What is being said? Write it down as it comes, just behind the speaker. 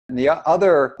And the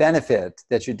other benefit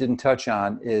that you didn't touch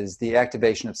on is the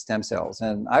activation of stem cells.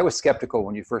 And I was skeptical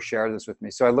when you first shared this with me.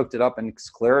 So I looked it up and it's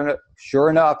clear. Sure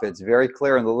enough, it's very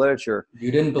clear in the literature. You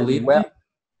didn't believe me?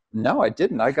 No, I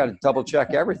didn't. I got to double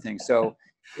check everything. So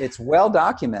it's well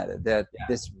documented that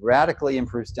this radically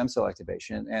improves stem cell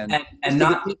activation. And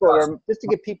just to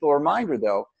give people a reminder,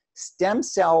 though, stem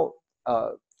cell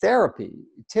therapy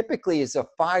typically is a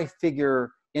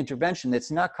 5-figure intervention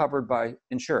that's not covered by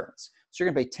insurance. So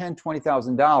you're going to pay $10,000,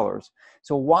 $20,000.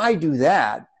 So why do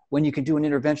that when you can do an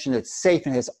intervention that's safe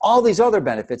and has all these other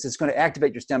benefits? It's going to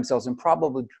activate your stem cells and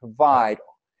probably provide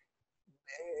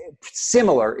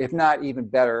similar, if not even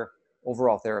better,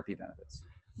 overall therapy benefits.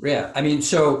 Yeah, I mean,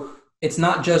 so it's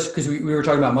not just because we were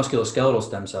talking about musculoskeletal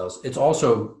stem cells. It's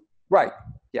also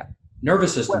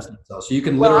nervous system stem cells. So you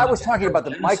can literally. Well, I was talking about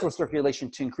the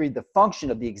microcirculation to increase the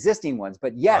function of the existing ones,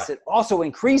 but yes, it also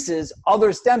increases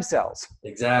other stem cells.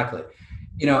 Exactly.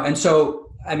 And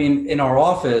so, I mean, in our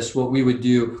office, what we would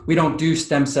do, we don't do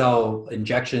stem cell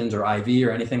injections or IV or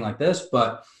anything like this,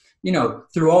 but,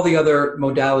 through all the other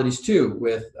modalities too,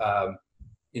 with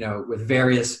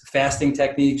various fasting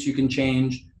techniques, you can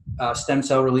change stem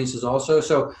cell releases also.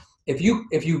 So if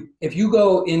you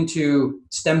go into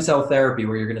stem cell therapy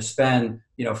where you're going to spend,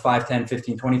 $5, $10,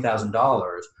 $15,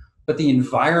 $20,000, but the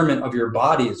environment of your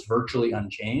body is virtually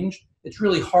unchanged, it's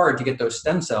really hard to get those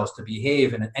stem cells to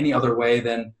behave in any other way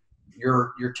than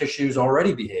your tissues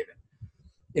already behaving.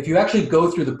 If you actually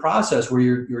go through the process where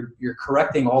you're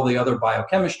correcting all the other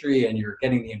biochemistry and you're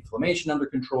getting the inflammation under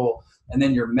control, and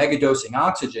then you're megadosing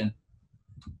oxygen,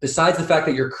 besides the fact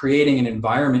that you're creating an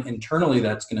environment internally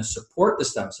that's going to support the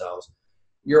stem cells,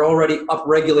 you're already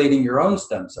upregulating your own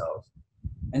stem cells.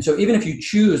 And so even if you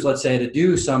choose, let's say, to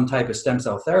do some type of stem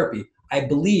cell therapy, I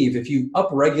believe if you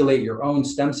upregulate your own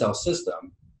stem cell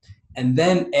system and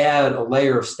then add a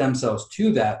layer of stem cells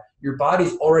to that, your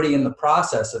body's already in the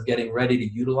process of getting ready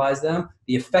to utilize them.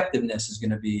 The effectiveness is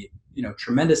going to be,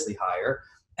 tremendously higher.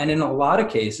 And in a lot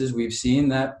of cases, we've seen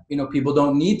that, people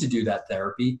don't need to do that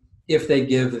therapy if they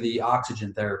give the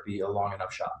oxygen therapy a long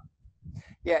enough shot.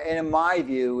 Yeah, and in my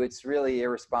view, it's really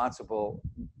irresponsible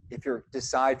if you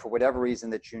decide for whatever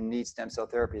reason that you need stem cell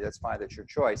therapy. That's fine, that's your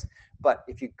choice. But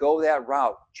if you go that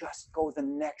route, just go the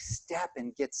next step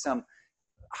and get some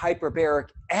hyperbaric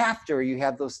after you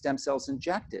have those stem cells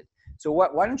injected. So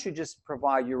why don't you just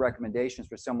provide your recommendations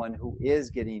for someone who is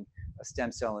getting a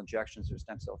stem cell injections or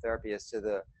stem cell therapy as to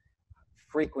the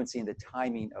frequency and the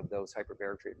timing of those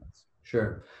hyperbaric treatments?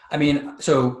 Sure. I mean,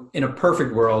 so in a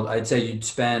perfect world, I'd say you'd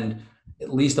spend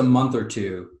at least a month or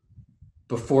two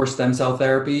before stem cell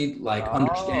therapy, like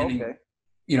understanding,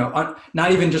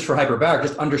 not even just for hyperbaric,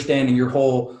 just understanding your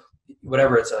whole,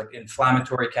 whatever it's like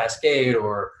inflammatory cascade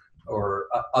or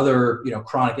other,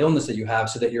 chronic illness that you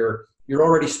have, so that you're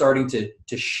already starting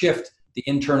to shift the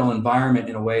internal environment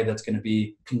in a way that's going to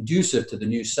be conducive to the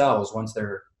new cells once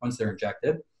they're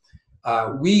injected.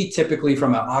 We typically,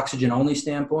 from an oxygen only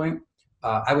standpoint,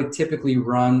 I would typically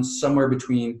run somewhere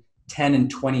between 10 and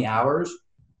 20 hours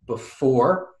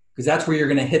before, because that's where you're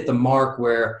going to hit the mark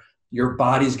where your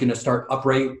body's going to start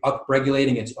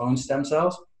upregulating its own stem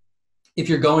cells. If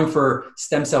you're going for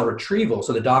stem cell retrieval,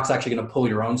 so the doc's actually going to pull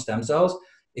your own stem cells,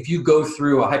 if you go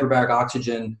through a hyperbaric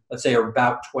oxygen, let's say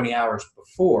about 20 hours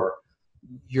before,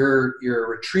 your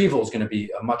retrieval is going to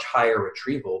be a much higher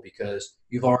retrieval because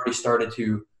you've already started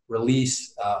to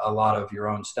release a lot of your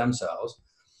own stem cells.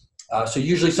 So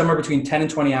usually somewhere between 10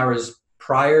 and 20 hours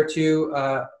prior to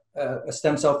a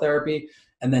stem cell therapy,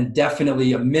 and then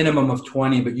definitely a minimum of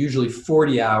 20, but usually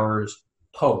 40 hours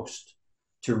post,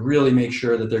 to really make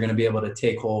sure that they're going to be able to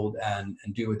take hold and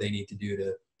do what they need to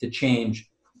do to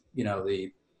change,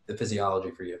 the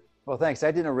physiology for you. Well, thanks.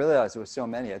 I didn't realize there was so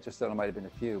many. I just thought it might have been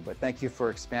a few, but thank you for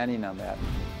expanding on that.